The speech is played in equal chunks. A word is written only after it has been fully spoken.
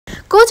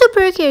Go to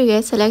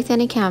Procreate, select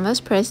any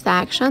canvas, press the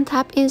action,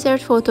 tap Insert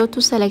Photo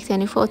to select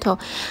any photo.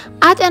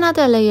 Add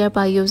another layer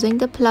by using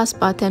the plus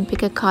button,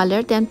 pick a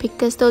color, then pick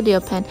the studio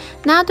pen.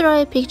 Now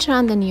draw a picture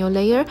on the new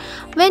layer.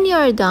 When you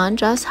are done,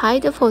 just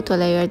hide the photo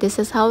layer. This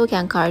is how we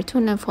can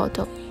cartoon a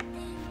photo.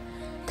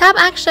 Tap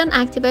Action,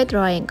 activate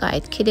Drawing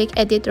Guide. Click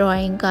Edit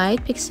Drawing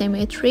Guide, pick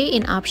Symmetry.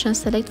 In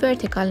Options, select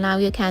Vertical. Now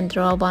you can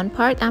draw one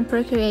part and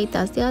Procreate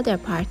does the other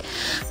part.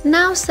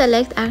 Now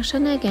select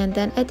Action again,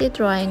 then Edit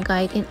Drawing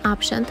Guide. In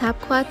Option, tap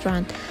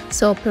Quadrant.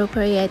 So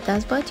Procreate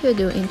does what you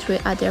do in 3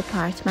 other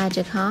parts.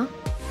 Magic, huh?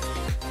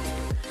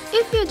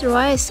 If you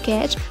draw a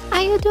sketch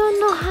and you don't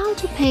know how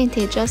to paint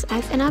it, just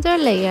add another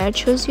layer,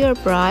 choose your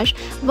brush.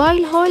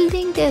 While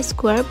holding the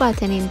square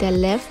button in the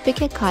left,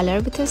 pick a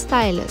color with a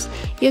stylus.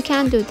 You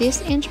can do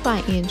this inch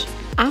by inch.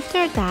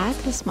 After that,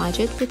 smudge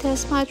it with a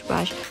smudge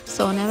brush,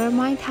 so never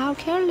mind how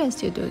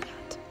careless you do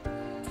that.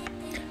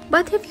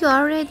 But if you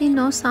already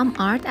know some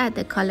art, add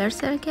the color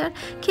circle,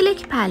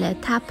 click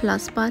palette, tap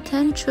plus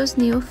button, choose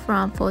new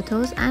from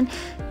photos and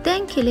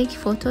then click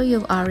photo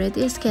you've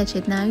already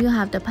sketched. Now you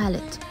have the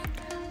palette.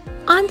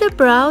 On the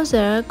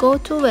browser, go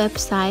to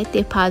website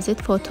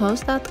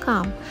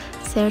depositphotos.com.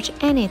 Search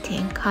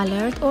anything,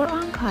 colored or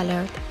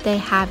uncolored. They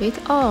have it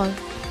all.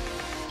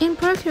 In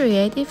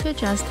Procreate, if you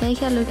just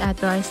take a look at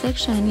brush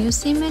section, you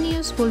see many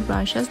useful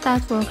brushes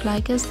that work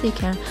like a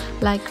sticker,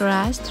 like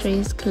grass,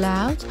 trees,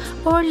 clouds,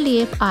 or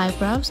lip,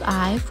 eyebrows,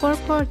 eye for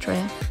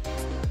portrait.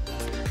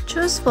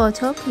 Choose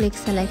photo, click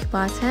select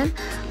button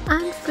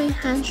and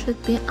freehand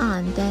should be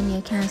on. Then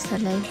you can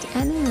select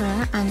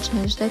anywhere and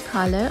change the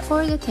color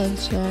or the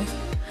texture,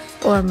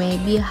 or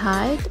maybe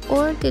hide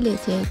or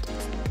delete it.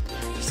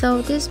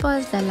 So this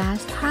was the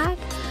last hack.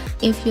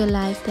 If you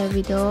liked the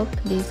video,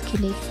 please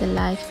click the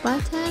like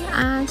button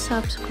and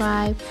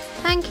subscribe.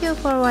 Thank you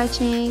for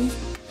watching.